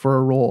worn for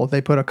a role. They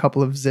put a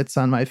couple of zits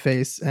on my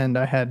face, and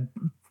I had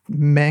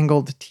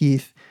mangled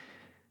teeth.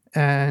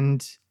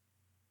 And,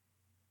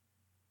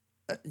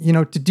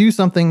 to do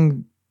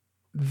something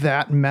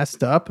that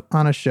messed up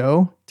on a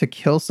show, to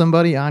kill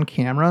somebody on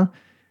camera,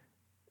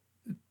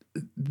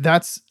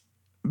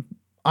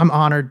 I'm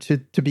honored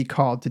to be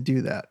called to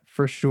do that,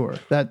 for sure.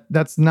 That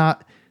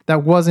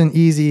wasn't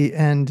easy.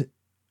 And,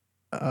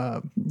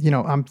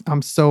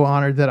 I'm so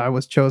honored that I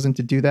was chosen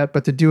to do that,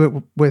 but to do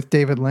it with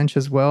David Lynch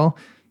as well.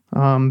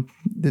 I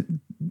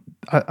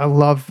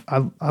love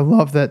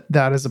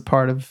that is a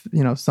part of,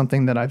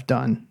 something that I've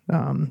done.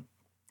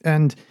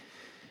 And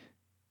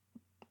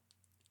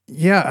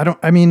yeah,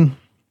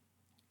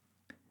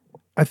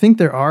 I think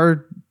there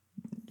are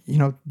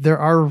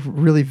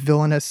really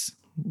villainous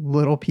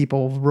little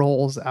people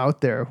roles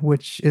out there,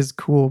 which is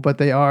cool, but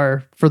they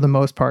are, for the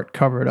most part,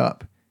 covered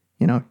up.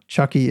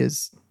 Chucky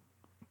is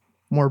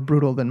more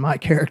brutal than my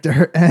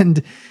character,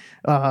 and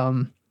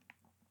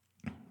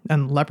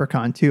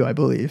Leprechaun too, I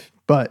believe.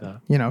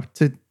 But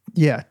to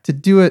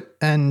do it,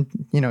 and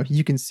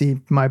you can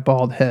see my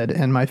bald head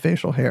and my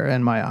facial hair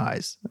and my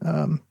eyes.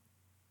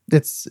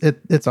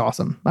 It's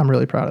awesome. I'm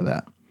really proud of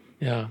that.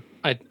 Yeah.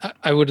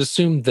 I would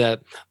assume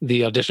that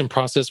the audition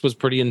process was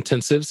pretty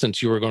intensive,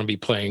 since you were going to be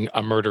playing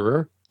a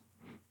murderer.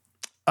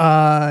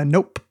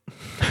 Nope.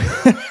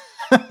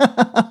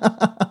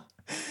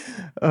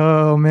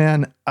 Oh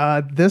man.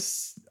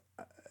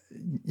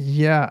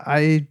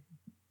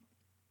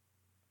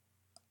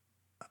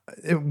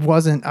 It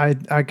wasn't,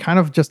 I kind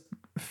of just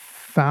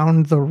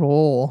found the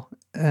role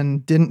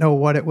and didn't know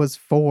what it was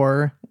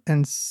for,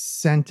 and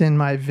sent in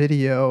my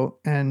video,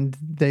 and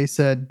they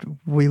said,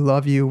 "We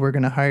love you. We're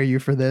going to hire you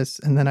for this."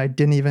 And then I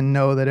didn't even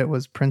know that it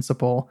was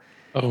Principal.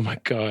 Oh my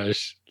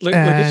gosh. Look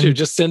at you.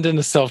 Just send in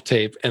a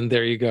self-tape, and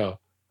there you go.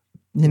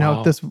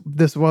 Wow.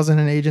 This wasn't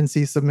an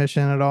agency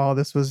submission at all.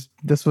 This was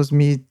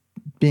me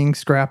being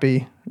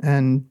scrappy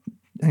and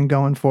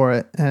going for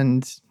it.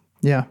 And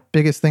yeah,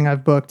 biggest thing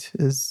I've booked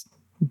is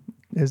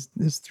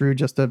through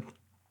just a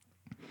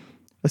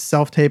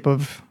self-tape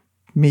of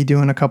me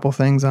doing a couple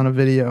things on a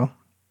video.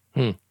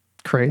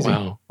 Crazy.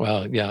 Wow.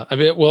 Well, yeah.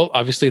 Well,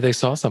 obviously they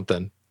saw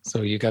something,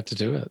 so you got to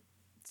do it.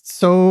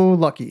 So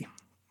lucky,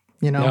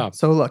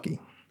 so lucky.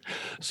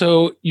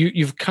 So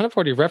you've kind of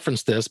already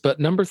referenced this, but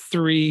number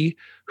 3,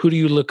 who do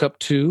you look up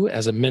to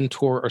as a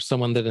mentor or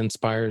someone that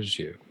inspires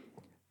you?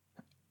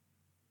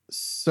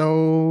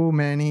 So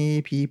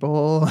many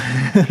people.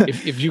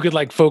 if you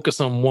could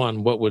focus on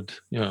one, what would,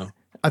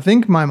 I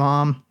think my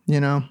mom,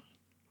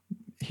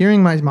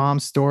 hearing my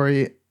mom's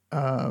story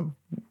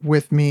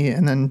with me,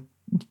 and then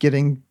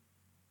getting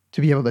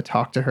to be able to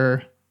talk to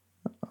her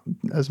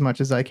as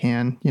much as I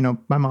can.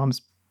 My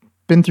mom's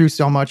been through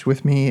so much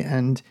with me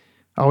and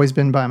always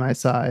been by my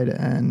side.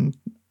 And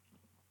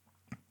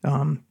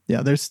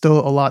there's still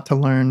a lot to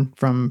learn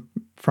from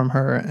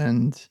her,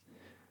 and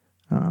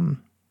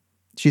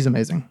she's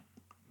amazing.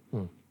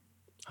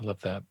 I love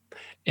that.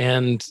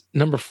 And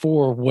number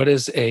 4, what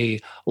is a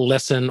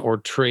lesson or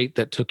trait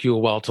that took you a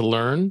while to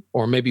learn,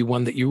 or maybe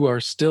one that you are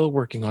still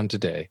working on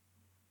today?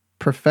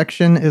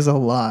 Perfection is a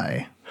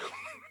lie.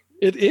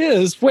 It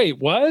is. Wait,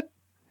 what?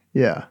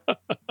 Yeah.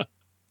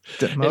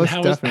 And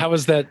how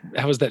has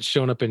that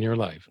shown up in your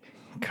life?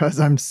 Because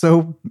I'm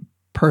so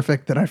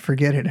perfect that I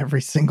forget it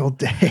every single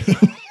day.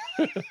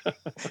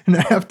 And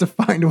I have to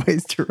find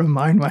ways to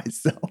remind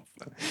myself.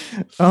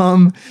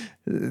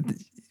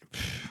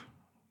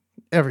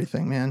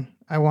 Everything, man.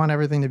 I want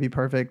everything to be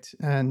perfect,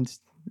 and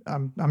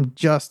I'm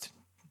just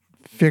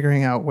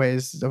figuring out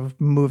ways of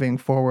moving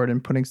forward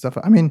and putting stuff.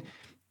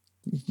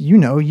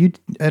 You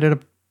edit a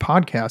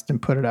podcast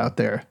and put it out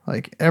there.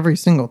 Like, every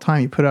single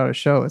time you put out a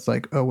show, it's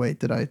like, oh wait,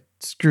 did I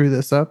screw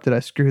this up? Did I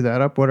screw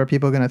that up? What are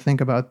people going to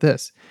think about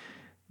this?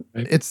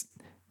 Right. It's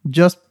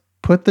just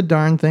put the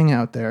darn thing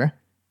out there,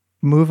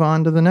 move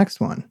on to the next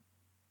one.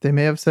 They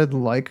may have said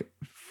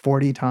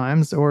 40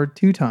 times or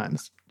 2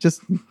 times.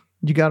 Just,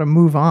 you got to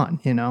move on,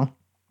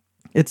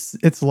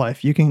 It's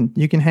life. You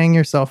can hang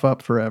yourself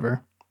up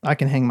forever. I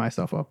can hang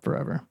myself up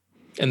forever.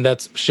 And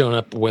that's shown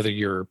up whether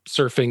you're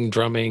surfing,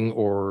 drumming,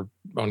 or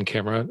on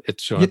camera.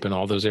 It's shown up in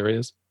all those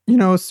areas.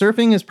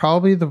 Surfing is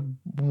probably the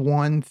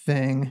one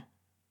thing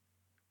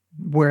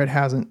where it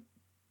hasn't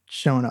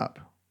shown up.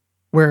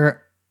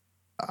 where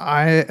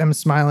I am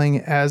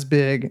smiling as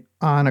big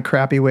on a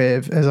crappy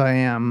wave as I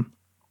am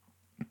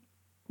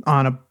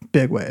on a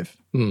big wave.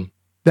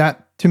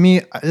 That, to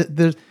me,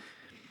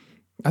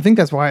 I think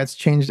that's why it's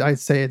changed. I'd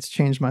say it's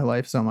changed my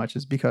life so much,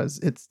 is because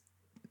it's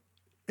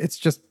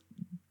just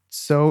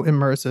so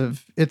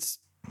immersive. It's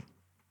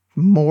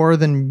more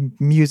than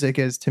music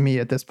is to me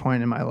at this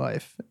point in my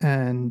life.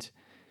 And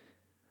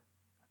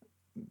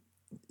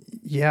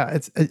yeah,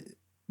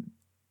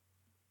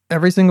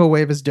 every single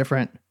wave is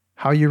different.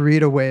 How you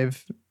read a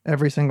wave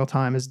every single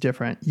time is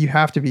different. You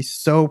have to be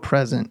so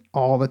present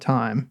all the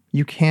time.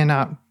 You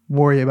cannot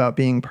worry about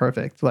being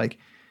perfect.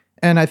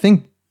 And I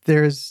think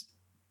there's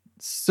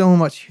so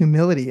much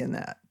humility in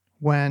that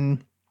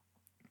when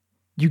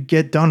you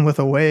get done with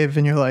a wave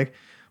and you're like,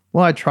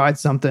 well, I tried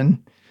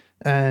something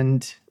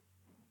and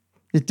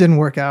it didn't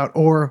work out,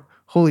 or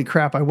holy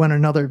crap, I went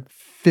another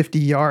 50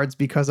 yards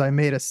because I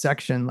made a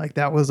section. Like,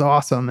 that was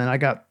awesome. And I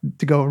got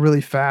to go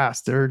really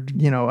fast, or,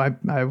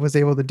 I was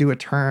able to do a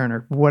turn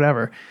or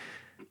whatever.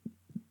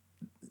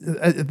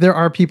 There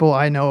are people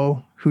I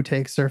know who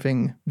take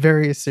surfing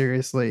very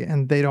seriously,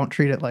 and they don't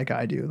treat it like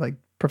I do. Like,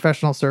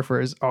 professional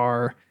surfers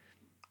are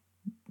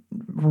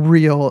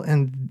real,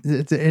 and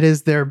it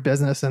is their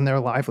business and their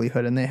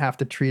livelihood, and they have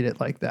to treat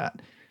it like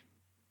that.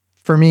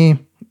 For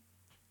me,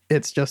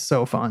 it's just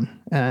so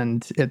fun,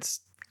 and it's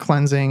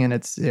cleansing, and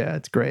it's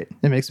great.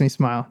 It makes me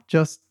smile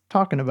just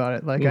talking about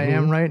it, like I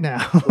am right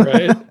now.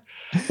 Right.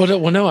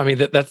 Well, no, I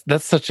mean,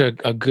 that's such a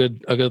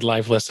good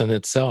life lesson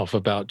itself,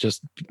 about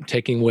just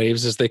taking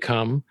waves as they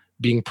come,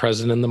 being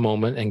present in the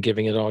moment, and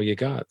giving it all you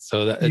got.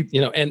 So that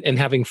and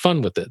having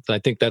fun with it. I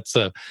think that's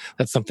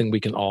something we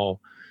can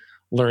all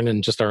learn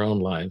in just our own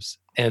lives.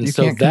 And you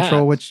can't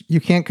control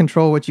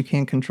what you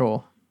can't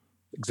control.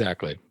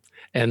 Exactly.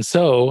 And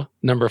so,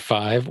 number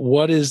 5,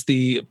 what is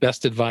the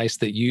best advice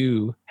that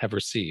you have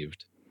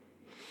received?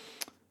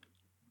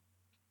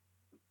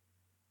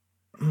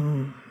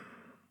 The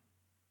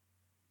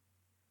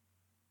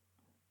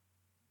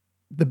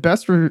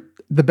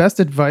best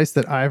advice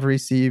that I've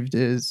received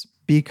is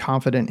be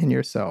confident in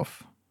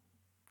yourself.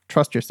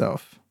 Trust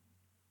yourself.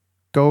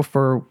 Go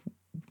for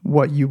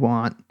what you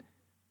want.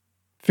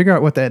 Figure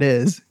out what that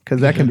is, because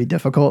that can be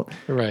difficult.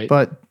 Right.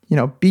 But,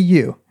 be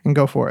you and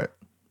go for it.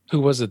 Who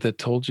was it that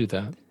told you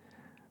that?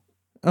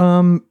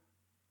 I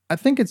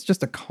think it's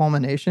just a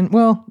culmination.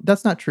 Well,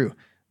 that's not true.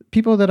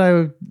 People that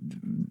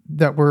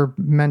were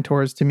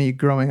mentors to me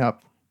growing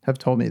up have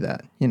told me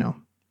that,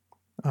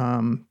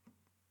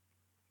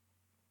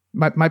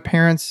 my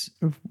parents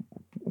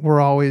were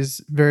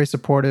always very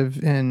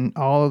supportive in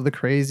all of the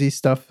crazy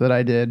stuff that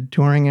I did,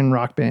 touring in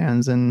rock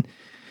bands and,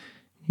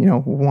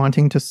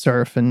 wanting to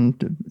surf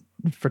and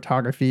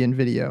photography and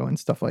video and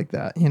stuff like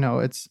that.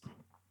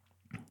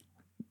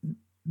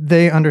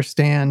 They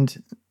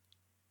understand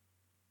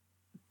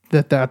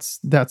that's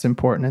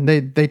important,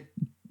 and they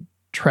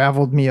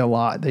traveled me a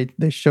lot.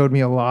 They showed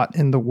me a lot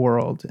in the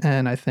world,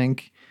 and I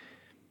think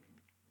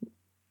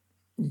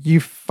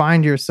you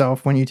find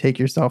yourself when you take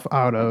yourself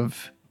out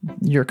of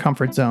your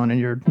comfort zone and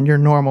your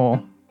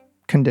normal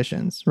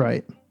conditions,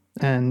 right?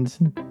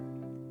 And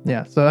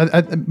yeah, so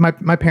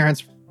my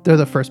parents, they're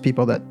the first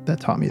people that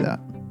taught me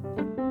that.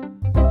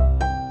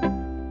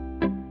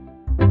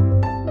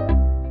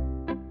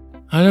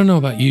 I don't know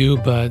about you,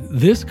 but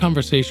this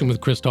conversation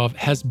with Christoph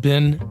has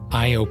been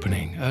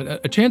eye-opening.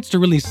 A chance to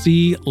really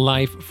see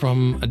life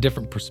from a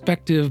different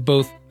perspective,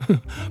 both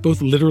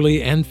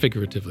literally and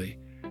figuratively.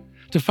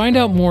 To find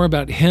out more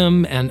about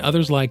him and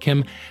others like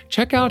him,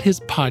 check out his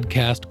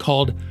podcast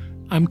called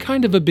I'm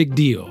Kind of a Big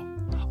Deal,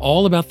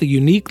 all about the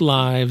unique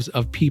lives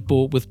of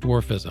people with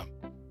dwarfism.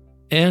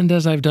 And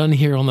as I've done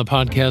here on the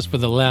podcast for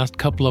the last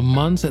couple of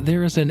months,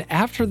 there is an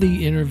After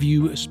the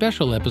Interview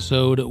special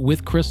episode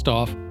with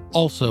Christoph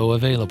also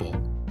available.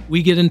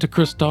 We get into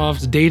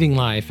Christoph's dating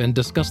life and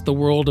discuss the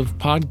world of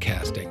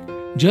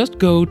podcasting. Just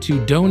go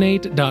to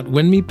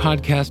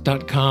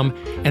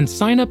donate.winmepodcast.com and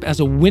sign up as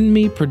a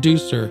WinMe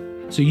producer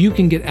so you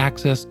can get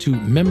access to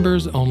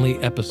members-only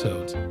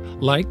episodes,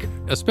 like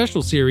a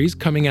special series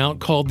coming out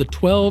called The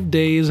 12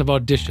 Days of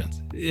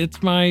Auditions.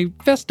 It's my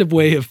festive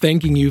way of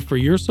thanking you for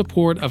your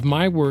support of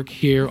my work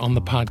here on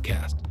the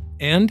podcast.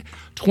 And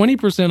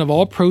 20% of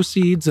all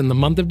proceeds in the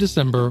month of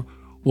December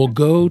will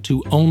go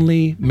to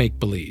Only Make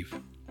Believe,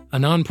 a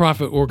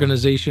nonprofit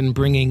organization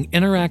bringing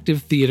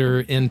interactive theater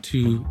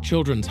into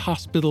children's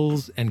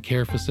hospitals and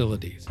care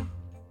facilities.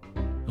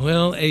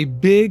 Well, a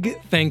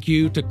big thank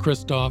you to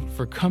Christoph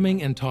for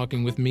coming and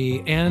talking with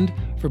me, and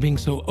for being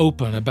so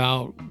open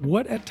about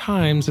what at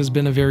times has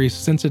been a very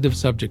sensitive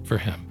subject for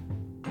him.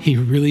 He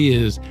really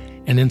is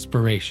an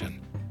inspiration.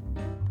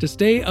 To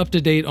stay up to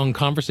date on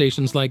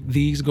conversations like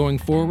these going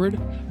forward,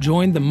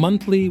 join the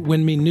monthly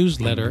WinMe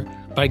newsletter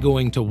by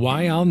going to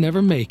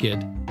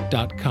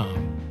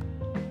whyillnevermakeit.com.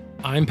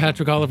 I'm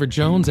Patrick Oliver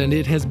Jones, and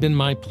it has been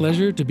my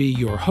pleasure to be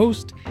your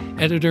host,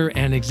 editor,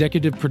 and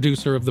executive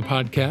producer of the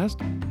podcast.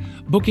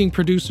 Booking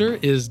producer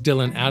is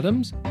Dylan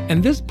Adams,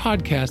 and this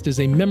podcast is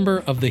a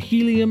member of the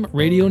Helium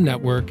Radio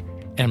Network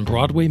and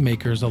Broadway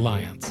Makers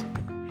Alliance.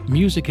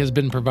 Music has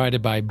been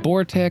provided by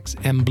Vortex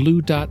and Blue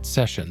Dot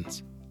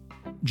Sessions.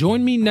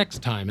 Join me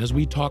next time as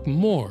we talk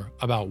more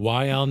about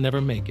Why I'll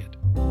Never Make It.